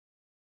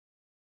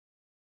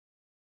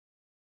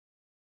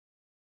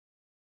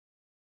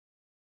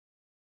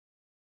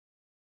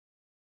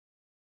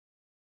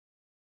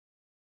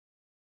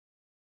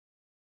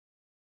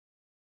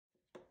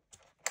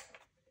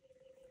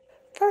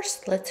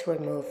First, let's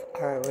remove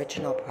our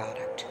original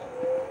product.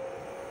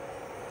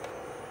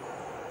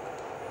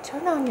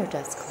 Turn on your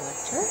dust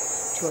collector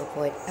to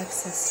avoid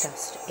excess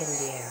dust in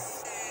the air.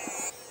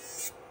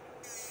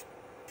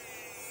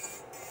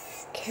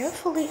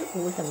 Carefully,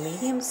 with a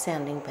medium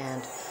sanding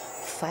band,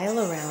 file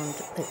around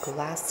the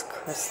glass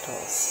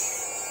crystals.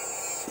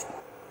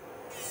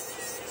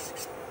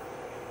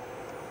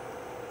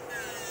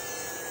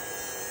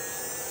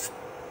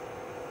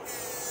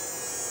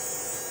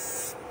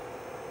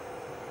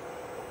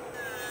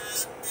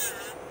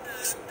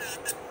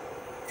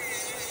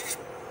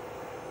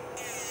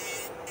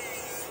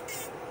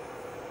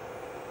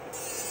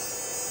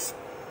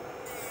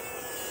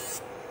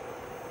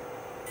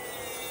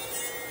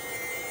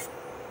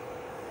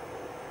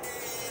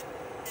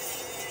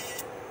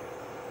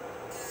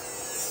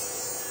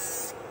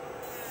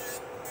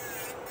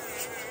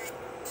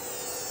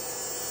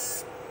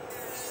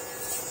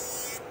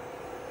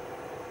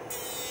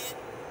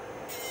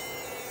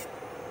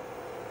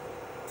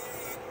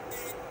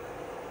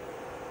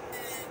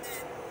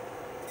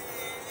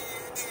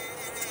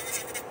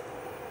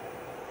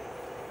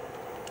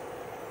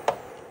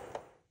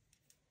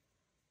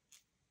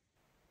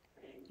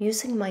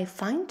 Using my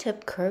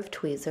fine-tip curved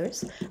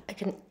tweezers, I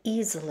can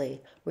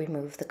easily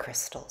remove the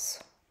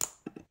crystals.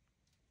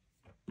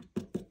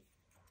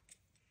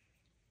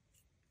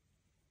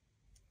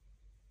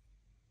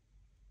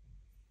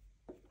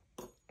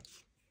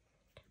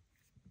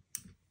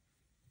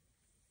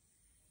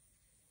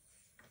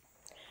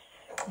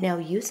 Now,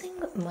 using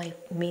my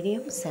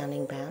medium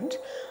sanding band,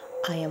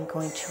 I am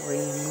going to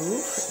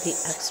remove the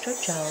extra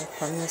gel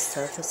from the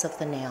surface of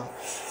the nail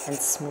and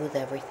smooth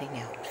everything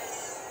out.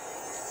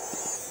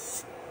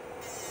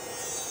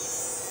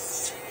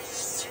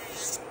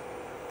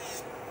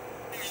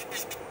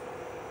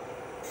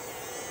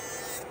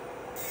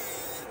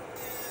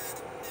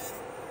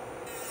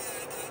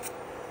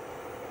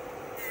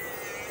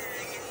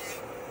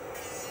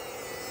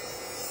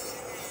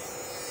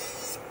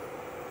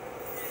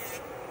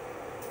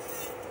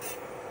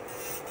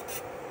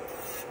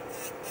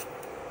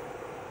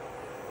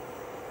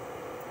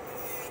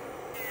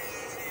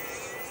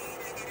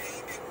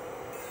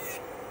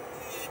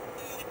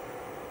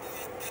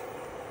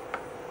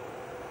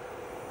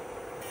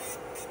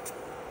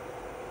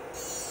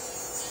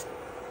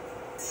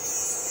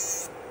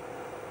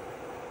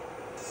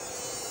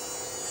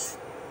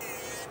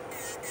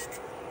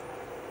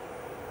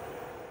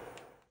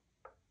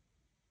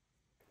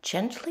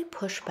 Gently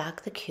push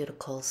back the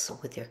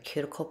cuticles with your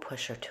cuticle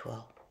pusher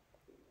tool.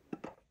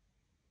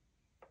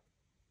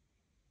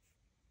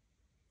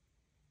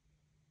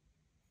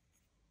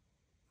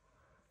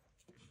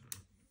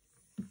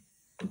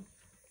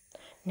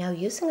 Now,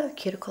 using our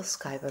cuticle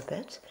skiver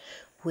bit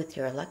with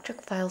your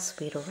electric file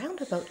speed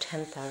around about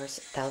 10,000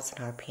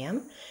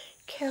 RPM,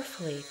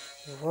 carefully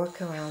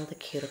work around the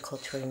cuticle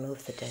to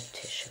remove the dead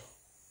tissue.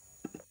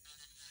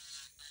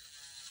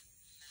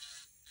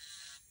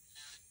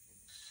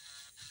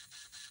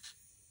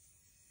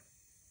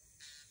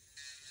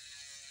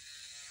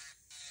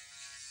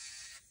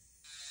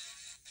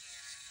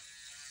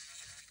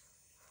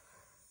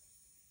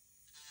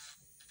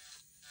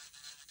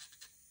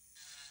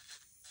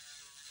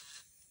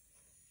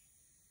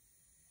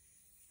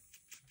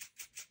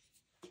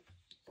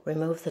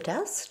 Remove the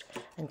dust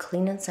and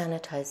clean and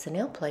sanitize the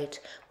nail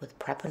plate with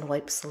Prep and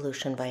Wipe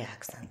solution by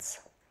Akzentz.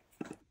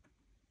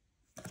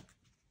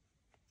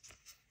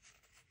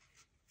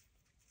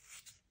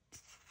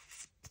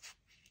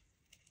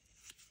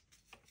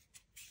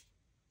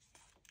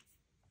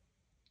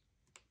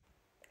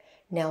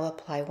 Now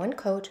apply 1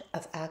 coat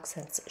of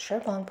Akzentz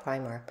Shine On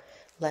primer.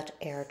 Let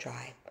air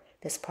dry.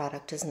 This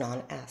product is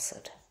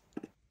non-acid.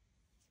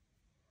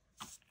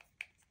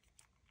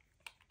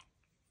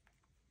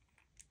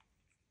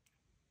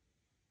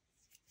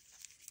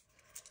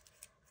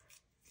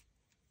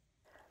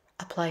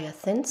 Apply a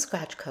thin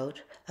scratch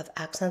coat of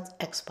Akzentz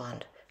X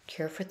Bond.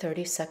 Cure for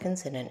 30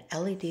 seconds in an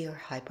LED or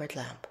hybrid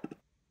lamp.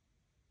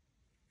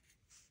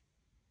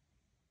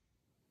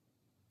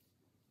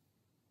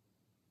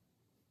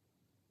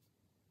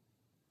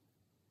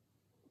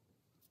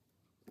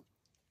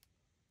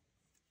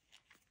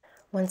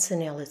 Once the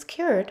nail is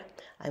cured,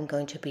 I'm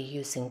going to be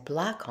using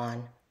Black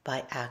On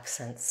by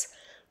Akzentz.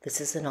 This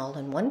is an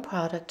all-in-one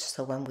product,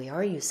 so when we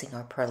are using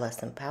our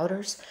pearlescent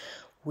powders,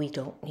 we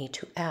don't need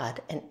to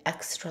add an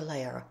extra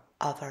layer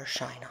of our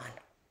Shine On.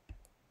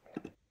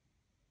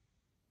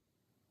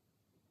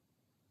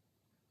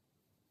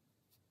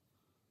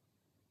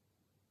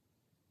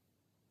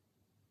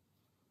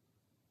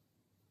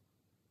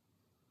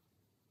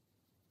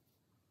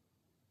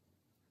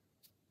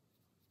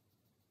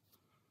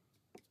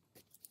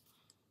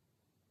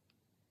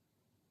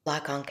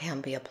 Black On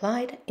can be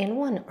applied in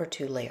 1 or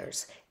 2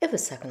 layers. If a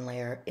second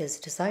layer is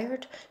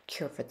desired,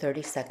 cure for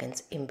 30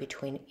 seconds in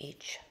between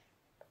each.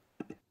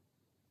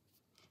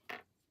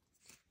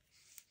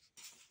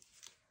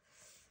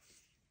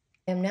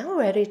 I am now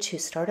ready to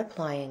start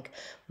applying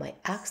my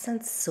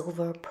Akzentz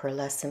Silver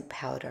Pearlescent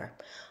Powder.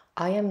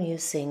 I am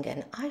using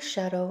an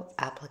eyeshadow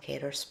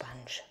applicator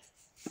sponge.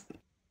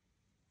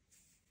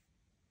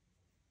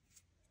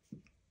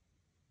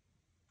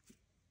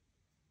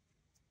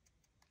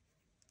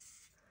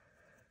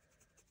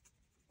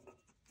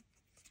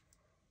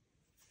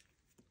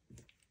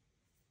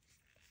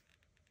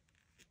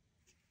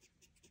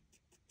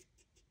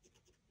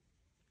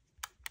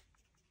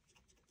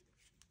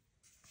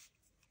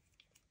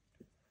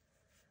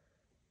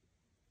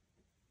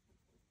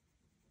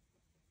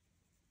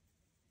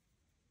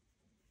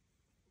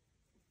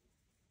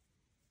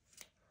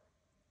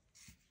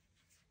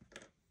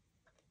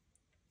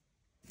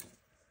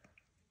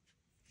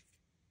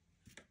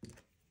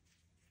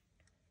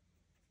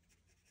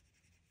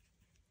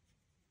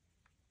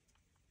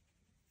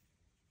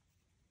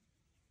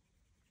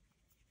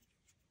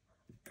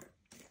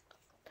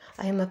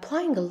 I am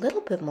applying a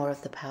little bit more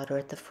of the powder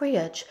at the free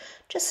edge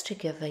just to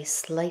give a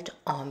slight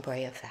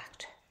ombre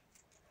effect.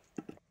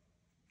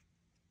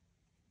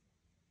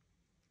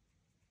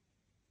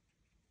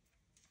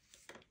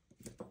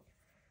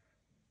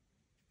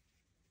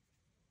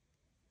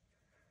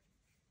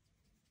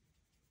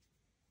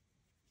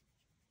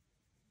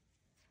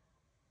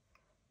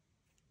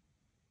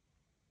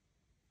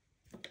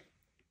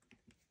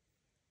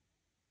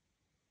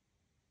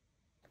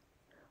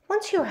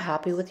 Once you're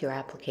happy with your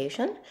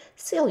application,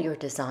 seal your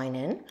design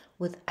in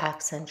with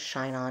Akzentz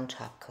Shine On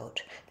top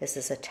coat. This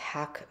is a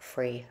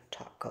tack-free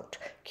top coat.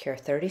 Cure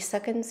 30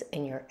 seconds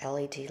in your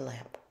LED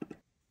lamp.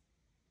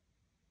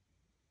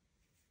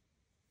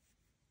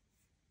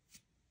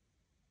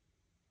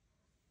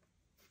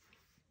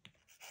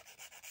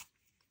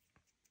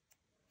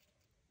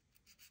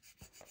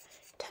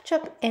 Touch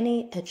up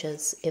any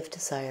edges if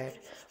desired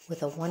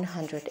with a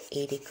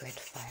 180 grit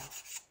file.